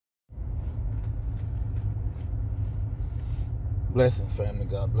Blessings, family.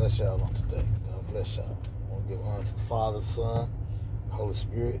 God bless y'all on today. God bless y'all. I want to give honor to the Father, Son, and Holy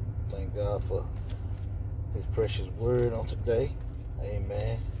Spirit. Thank God for His precious word on today.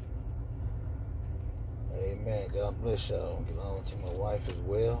 Amen. Amen. God bless y'all. I want to give honor to my wife as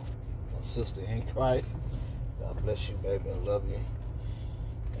well, my sister in Christ. God bless you, baby. I love you.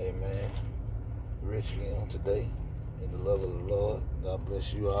 Amen. Richly on today in the love of the Lord. God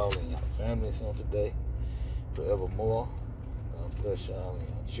bless you all and your families on today forevermore. God bless y'all and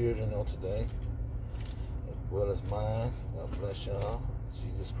your children on today, as well as mine. God bless y'all.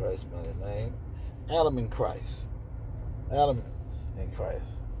 Jesus Christ's mighty name. Adam in Christ. Adam in Christ.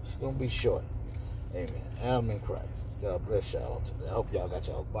 It's going to be short. Amen. Adam in Christ. God bless y'all on today. I hope y'all got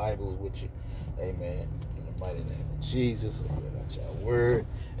y'all Bibles with you. Amen. In the mighty name of Jesus. I hope y'all got y'all word.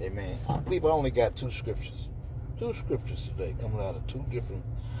 Amen. I believe I only got two scriptures. Two scriptures today coming out of two different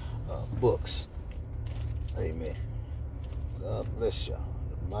books. Amen. God bless y'all.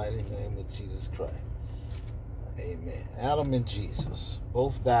 In the mighty name of Jesus Christ. Amen. Adam and Jesus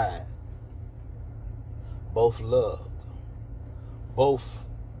both died. Both loved. Both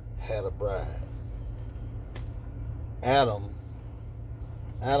had a bride. Adam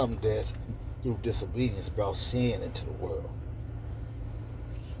death through disobedience brought sin into the world.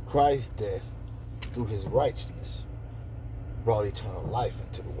 Christ's death through his righteousness brought eternal life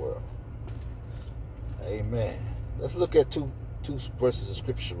into the world. Amen. Let's look at two verses of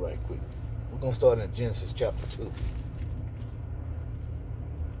scripture right quick. We're going to start in Genesis chapter 2.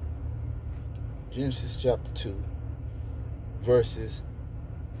 Genesis chapter 2, verses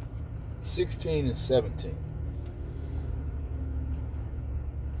 16 and 17.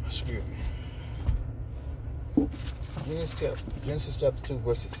 Excuse me. Genesis chapter 2,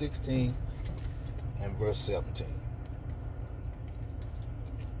 verses 16 and verse 17.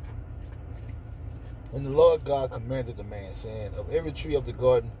 And the Lord God commanded the man, saying, of every tree of the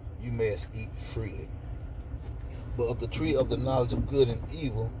garden you mayest eat freely, but of the tree of the knowledge of good and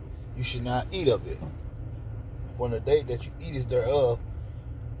evil you should not eat of it. For in the day that you eatest thereof,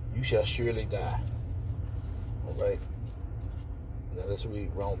 you shall surely die. All right. Now let's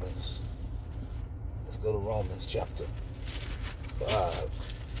read Romans. Let's go to Romans chapter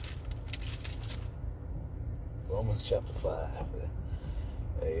 5. Romans chapter 5.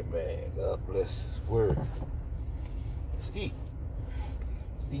 Amen. God bless his word. Let's eat.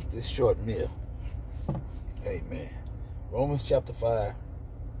 Let's eat this short meal. Amen. Romans chapter 5.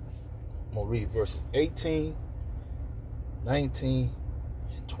 I'm going to read verses 18, 19,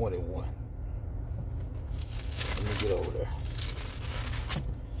 and 21. Let me get over there.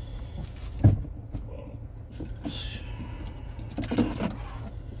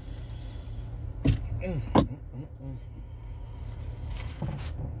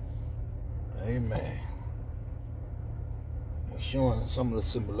 Amen. We're showing some of the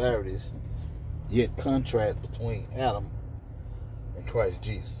similarities, yet contrast between Adam and Christ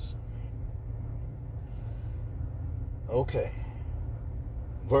Jesus. Okay.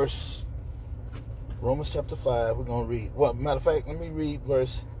 Romans chapter 5, we're going to read. Well, matter of fact, let me read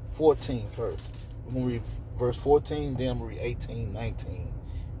verse 14 first. We're going to read verse 14, then we'll read 18, 19,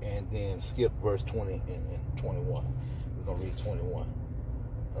 and then skip verse 20 and 21. We're going to read 21.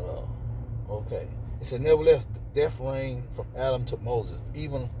 Okay. It said, nevertheless, death reigned from Adam to Moses,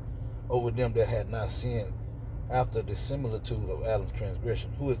 even over them that had not sinned, after the similitude of Adam's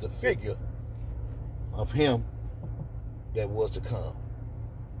transgression, who is the figure of him that was to come.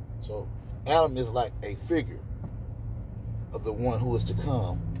 So Adam is like a figure of the one who is to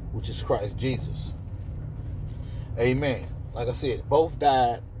come, which is Christ Jesus. Amen. Like I said, both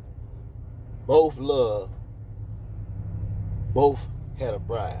died, both loved, both had a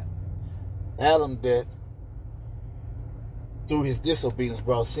bride. Adam's death through his disobedience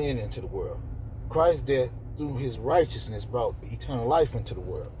brought sin into the world. Christ's death through his righteousness brought eternal life into the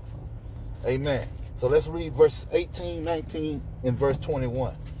world. Amen. So let's read verses 18, 19, and verse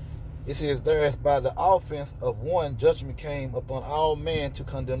 21. It says, thereas by the offense of one judgment came upon all men to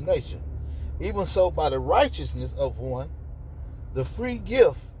condemnation, even so by the righteousness of one the free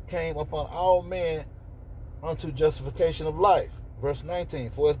gift came upon all men unto justification of life. Verse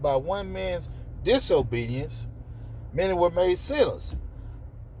 19, for as by one man's disobedience many were made sinners,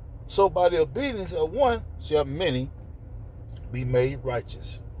 so by the obedience of one shall many be made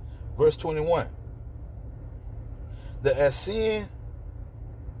righteous. Verse 21, that as sin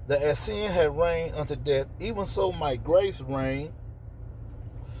had reigned unto death, even so might grace reign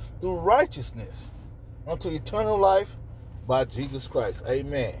through righteousness unto eternal life by Jesus Christ.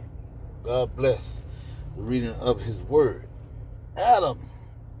 Amen. God bless the reading of his word. Adam,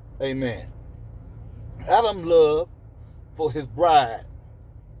 amen. Adam loved for his bride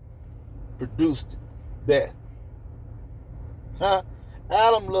produced death. Huh?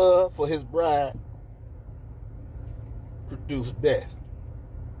 Adam's love for his bride produced death.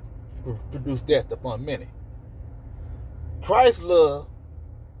 Produced death upon many. Christ's love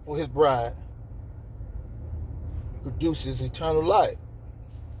for his bride produces eternal life.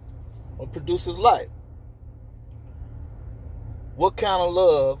 Or produces life. What kind of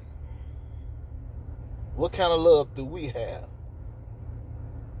love do we have?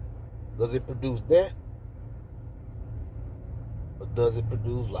 Does it produce death? Or does it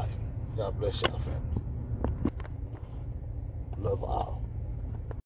produce life? God bless y'all, family. Love all.